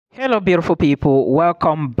Hello beautiful people,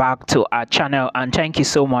 welcome back to our channel and thank you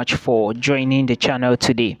so much for joining the channel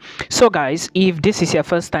today. So guys, if this is your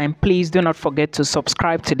first time, please do not forget to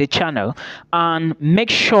subscribe to the channel and make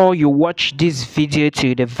sure you watch this video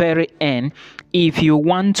to the very end if you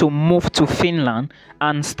want to move to Finland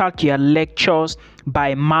and start your lectures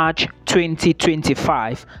by March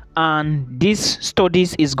 2025, and this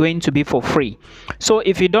studies is going to be for free. So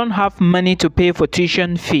if you don't have money to pay for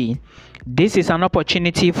tuition fee, this is an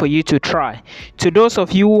opportunity for you to try. To those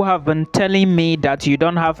of you who have been telling me that you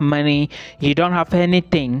don't have money, you don't have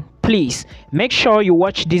anything, please make sure you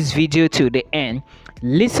watch this video to the end.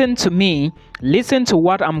 Listen to me, listen to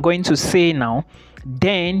what I'm going to say now.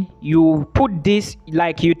 Then you put this,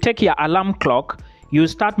 like you take your alarm clock, you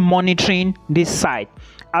start monitoring this site.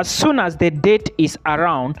 As soon as the date is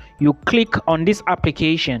around, you click on this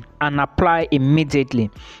application and apply immediately.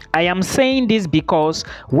 I am saying this because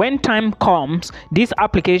when time comes, this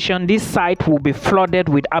site will be flooded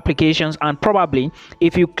with applications, and probably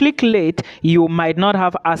if you click late, you might not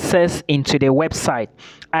have access into the website.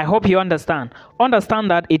 I hope you understand. Understand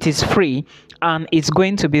that it is free and it's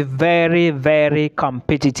going to be very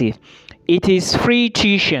competitive. It is free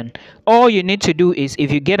tuition. All you need to do is,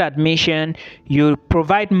 if you get admission, you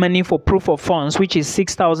provide money for proof of funds, which is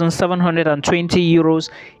 6,720 euros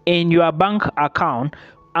in your bank account.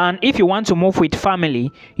 And if you want to move with family,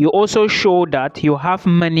 you also show that you have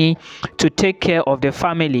money to take care of the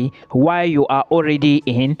family while you are already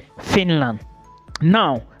in Finland.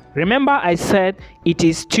 Now, remember I said it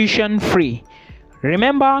is tuition free.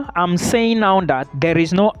 Remember, I'm saying now that there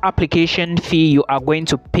is no application fee you are going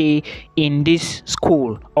to pay in this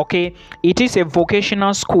school, okay? It is a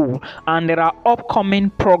vocational school and there are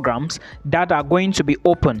upcoming programs that are going to be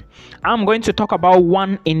open. I'm going to talk about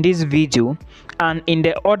one in this video, and in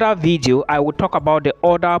the other video, I will talk about the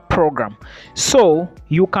other program. So,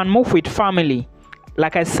 you can move with family.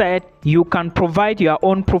 Like I said, you can provide your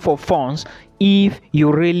own proof of funds if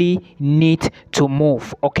you really need to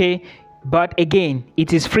move, okay? But again,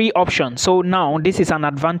 it is free option. So now this is an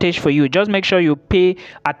advantage for you. Just make sure you pay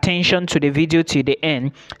attention to the video to the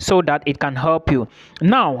end so that it can help you.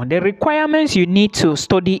 Now, the requirements you need to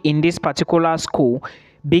study in this particular school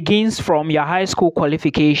begins from your high school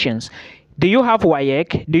qualifications. Do you have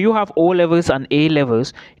WAEC? Do you have O levels and A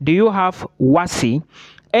levels? Do you have WASI?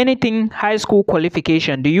 Anything high school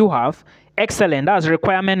qualification do you have? Excellent. That's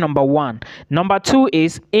requirement number one. Number two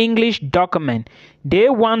is English document. They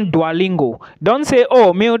want Duolingo. Don't say,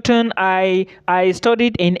 oh, Milton, I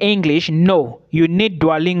studied in English. No, you need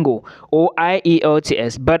Duolingo or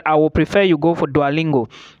IELTS, but I will prefer you go for Duolingo.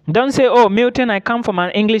 Don't say, oh, Milton, I come from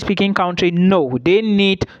an English speaking country. No, they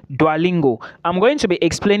need Duolingo. I'm going to be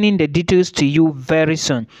explaining the details to you very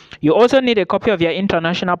soon. You also need a copy of your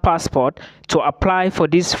international passport to apply for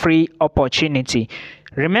this free opportunity.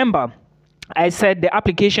 Remember, I said the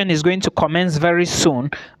application is going to commence very soon,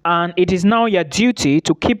 and it is now your duty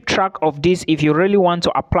to keep track of this if you really want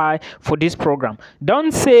to apply for this program.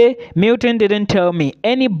 Don't say Milton didn't tell me.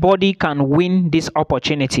 Anybody can win this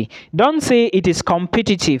opportunity. Don't say it is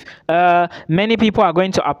competitive. Many people are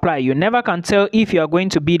going to apply. You never can tell if you are going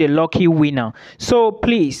to be the lucky winner. So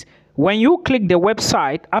please, when you click the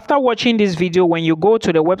website, after watching this video, when you go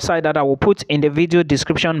to the website that I will put in the video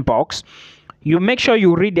description box, you make sure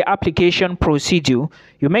you read the application procedure,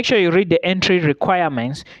 you make sure you read the entry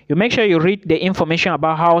requirements, you make sure you read the information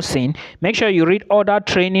about housing, make sure you read other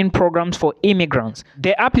training programs for immigrants.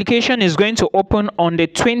 The application is going to open on the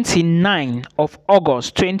 29th of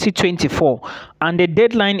August 2024, and the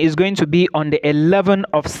deadline is going to be on the 11th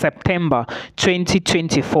of September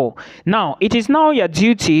 2024. Now, it is now your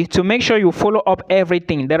duty to make sure you follow up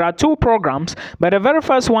everything. There are two programs, but the very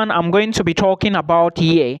first one I'm going to be talking about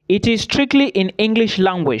here, it is strictly in English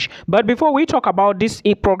language. But before we talk about this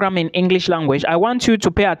program in English language, I want you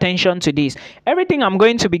to pay attention to this. Everything I'm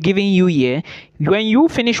going to be giving you here, when you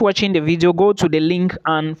finish watching the video, go to the link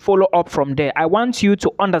and follow up from there. I want you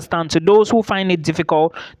to understand, to those who find it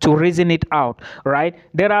difficult to reason it out, right?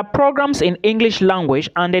 There are programs in English language,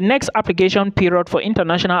 and the next application period for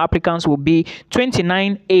international applicants will be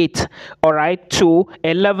 29/8, all right, to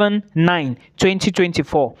 11/9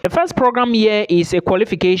 2024. The first program here is a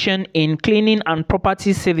qualification in cleaning and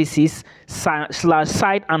property services /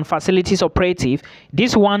 site and facilities operative.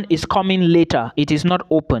 This one is coming later. It is not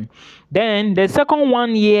open. Then the second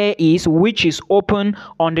one here is, which is open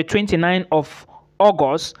on the 29th of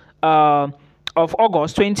August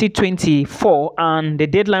 2024, and the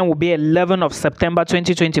deadline will be 11th of September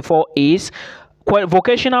 2024, is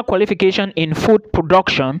vocational qualification in food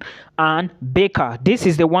production and baker. This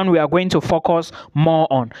is the one we are going to focus more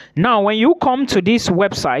on. Now, when you come to this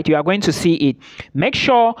website, you are going to see it. Make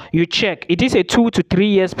sure you check. It is a 2 to 3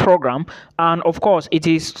 years program, and of course, it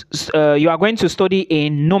is you are going to study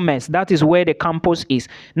in Numes. That is where the campus is.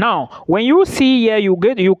 Now, when you see here,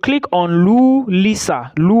 you click on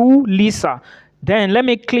Lisa. Then let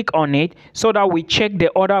me click on it so that we check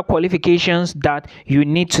the other qualifications that you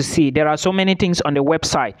need to see. There are so many things on the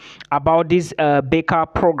website about this baker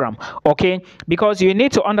program, okay? Because you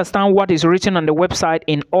need to understand what is written on the website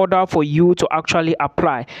in order for you to actually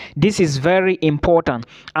apply. This is very important,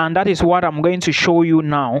 and that is what I'm going to show you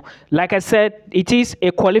now. Like I said, it is a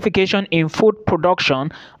qualification in food production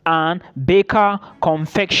and baker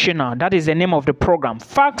confectioner. That is the name of the program.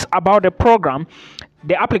 Facts about the program: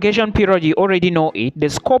 the application period, you already know it. The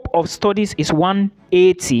scope of studies is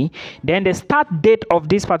 180. Then the start date of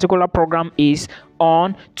this particular program is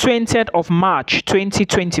on 20th of March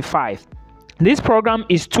 2025. This program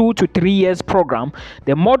is 2 to 3 years program.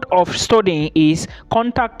 The mode of studying is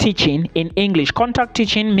contact teaching in English. Contact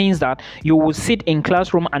teaching means that you will sit in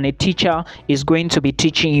classroom and a teacher is going to be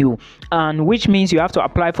teaching you, and which means you have to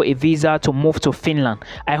apply for a visa to move to Finland.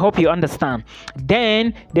 I hope you understand.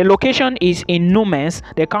 Then the location is in Numes.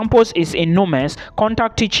 The campus is in Numes.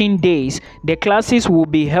 Contact teaching days. The classes will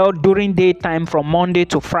be held during daytime from Monday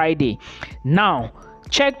to Friday. Now,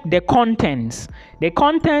 check the contents. The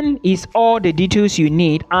content is all the details you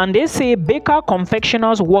need, and they say baker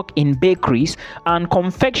confectioners work in bakeries and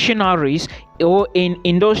confectionaries or in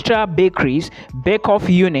industrial bakeries, bake-off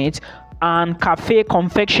units, and cafe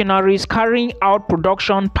confectionaries carrying out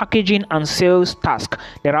production, packaging, and sales tasks.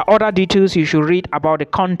 There are other details you should read about the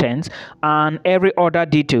contents and every other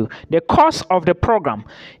detail. The cost of the program: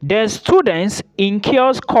 the students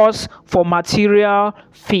incurs costs for material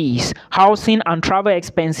fees, housing, and travel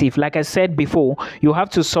expenses. Like I said before, you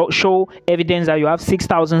have to show evidence that you have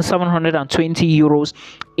 6,720 euros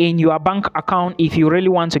in your bank account if you really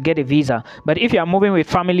want to get a visa. But if you are moving with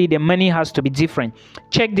family, the money has to be different.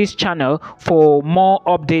 Check this channel for more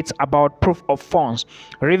updates about proof of funds.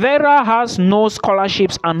 Rivera has no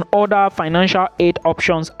scholarships and other financial aid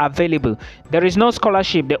options available. There is no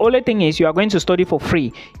scholarship. The only thing is you are going to study for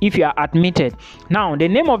free if you are admitted. Now, the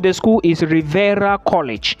name of the school is Rivera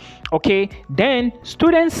College. Okay, then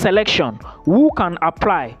student selection. Who can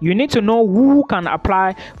apply? You need to know who can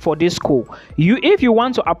apply for this school. If you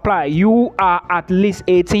want to apply, you are at least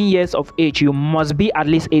 18 years of age. You must be at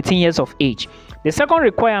least 18 years of age. The second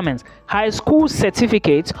requirement: high school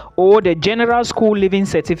certificate or the general school leaving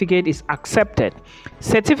certificate is accepted.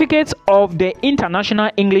 Certificates of the international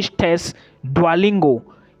English test Duolingo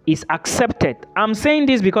is accepted. I'm saying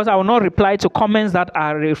this because I will not reply to comments that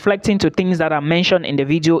are reflecting to things that are mentioned in the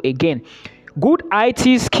video again. Good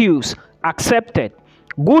IT skills accepted.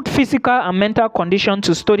 Good physical and mental condition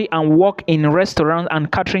to study and work in restaurants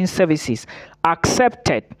and catering services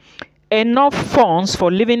accepted. Enough funds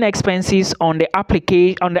for living expenses on the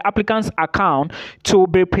applicant's account to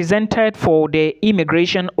be presented for the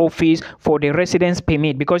immigration office for the residence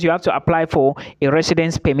permit, because you have to apply for a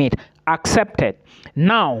residence permit. Accepted.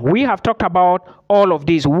 Now, we have talked about all of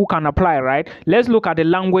these, who can apply, right? Let's look at the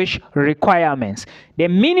language requirements. The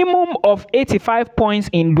minimum of 85 points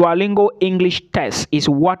in Duolingo English test is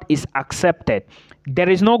what is accepted. There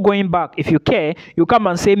is no going back. If you care, you come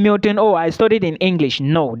and say, Milton, oh, I studied in English.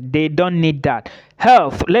 No, they don't need that.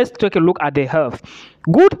 Health. Let's take a look at the health.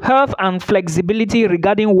 Good health and flexibility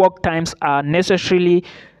regarding work times are necessary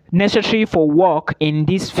for work in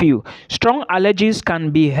this field. Strong allergies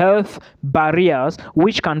can be health barriers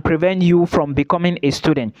which can prevent you from becoming a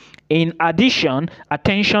student. In addition,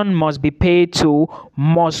 attention must be paid to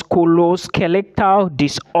musculoskeletal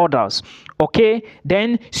disorders. Okay,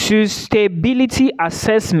 then suitability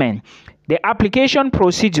assessment. The application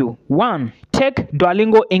procedure: 1. Take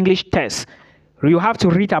Duolingo English test. You have to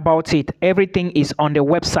read about it. Everything is on the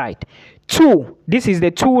website. 2. This is the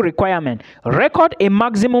 2 requirement. Record a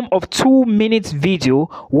maximum of 2 minutes video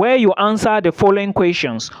where you answer the following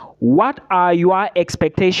questions. What are your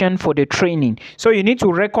expectations for the training? So you need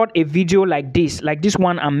to record a video like this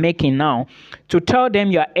one I'm making now, to tell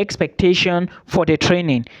them your expectation for the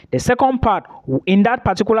training. The second part, in that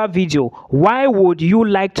particular video, why would you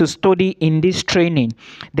like to study in this training?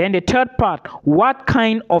 Then the third part, what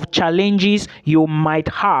kind of challenges you might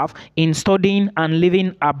have in studying and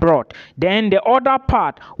living abroad. Then the other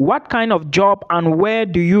part, what kind of job and where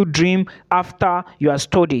do you dream after your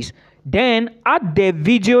studies? Then add the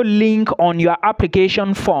video link on your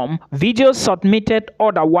application form. Videos submitted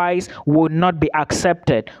otherwise will not be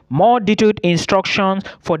accepted. More detailed instructions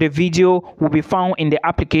for the video will be found in the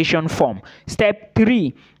application form. Step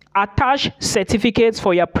 3. Attach certificates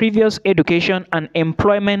for your previous education and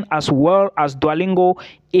employment as well as Duolingo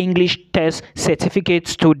English test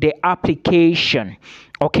certificates to the application.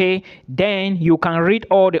 Okay, then you can read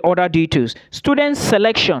all the other details. Student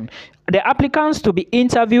selection. The applicants to be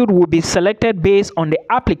interviewed will be selected based on the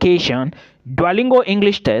application, Duolingo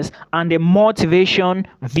English test, and the motivation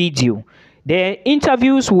video. The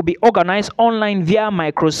interviews will be organized online via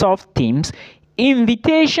Microsoft Teams.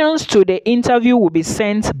 Invitations to the interview will be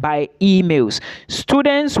sent by emails.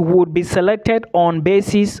 Students would be selected on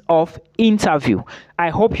basis of interview. I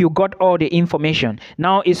hope you got all the information.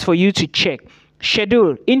 Now it's for you to check.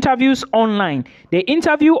 Schedule interviews online. The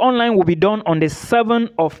interview online will be done on the 7th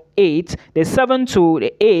of 8th, the 7th to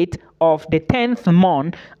the 8th of the 10th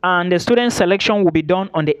month, and the student selection will be done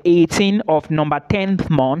on the 18th of number 10th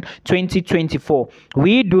month 2024.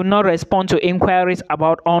 We do not respond to inquiries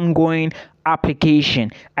about ongoing application.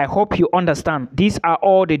 I hope you understand. These are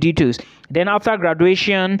all the details. Then after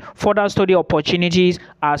graduation, further study opportunities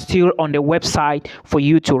are still on the website for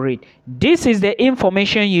you to read. This is the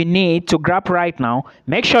information you need to grab right now.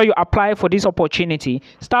 Make sure you apply for this opportunity.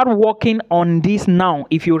 Start working on this now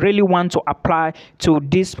if you really want to apply to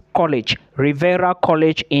this college, Rivera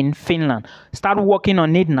College in Finland. Start working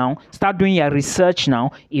on it now. Start doing your research now.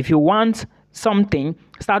 If you want something,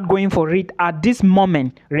 start going for it at this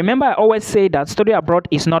moment. Remember, I always say that study abroad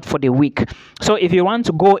is not for the weak. So if you want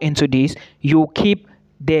to go into this, you keep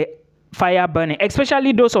the fire burning,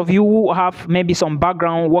 especially those of you who have maybe some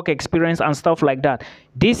background work experience and stuff like that.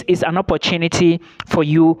 This is an opportunity for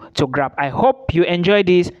you to grab. I hope you enjoy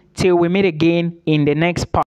this. Till we meet again in the next part.